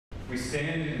We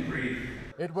stand in grief.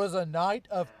 It was a night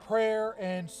of prayer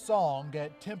and song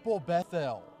at Temple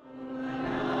Bethel.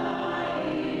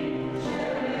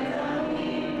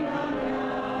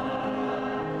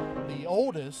 The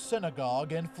oldest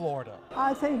synagogue in Florida.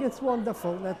 I think it's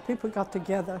wonderful that people got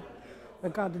together. They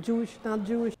got Jewish, not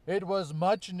Jewish. It was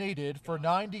much needed for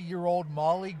 90-year-old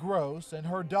Molly Gross and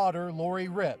her daughter Lori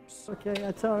Rips. Okay,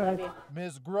 that's all right.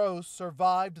 Ms. Gross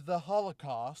survived the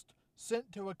Holocaust,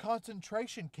 sent to a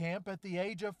concentration camp at the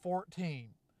age of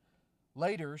 14.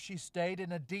 Later, she stayed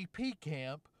in a DP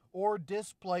camp, or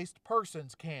displaced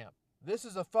persons camp. This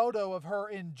is a photo of her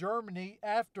in Germany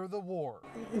after the war.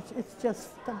 It's just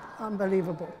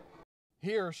unbelievable.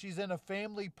 Here, she's in a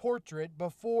family portrait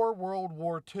before World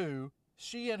War II.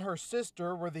 She and her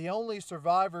sister were the only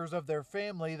survivors of their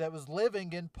family that was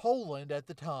living in Poland at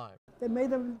the time. They made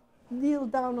them kneel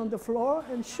down on the floor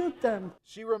and shoot them.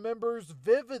 She remembers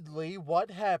vividly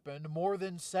what happened more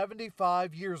than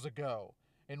 75 years ago.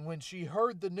 And when she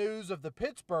heard the news of the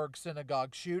Pittsburgh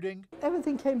synagogue shooting,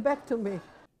 everything came back to me.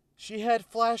 She had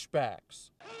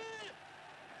flashbacks.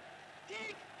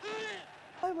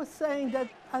 I was saying that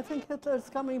I think Hitler's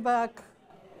coming back,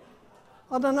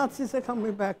 or the Nazis are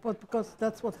coming back, but because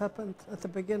that's what happened at the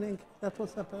beginning. That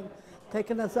was happened,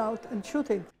 taking us out and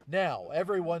shooting. Now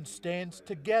everyone stands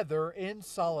together in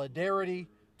solidarity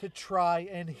to try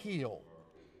and heal.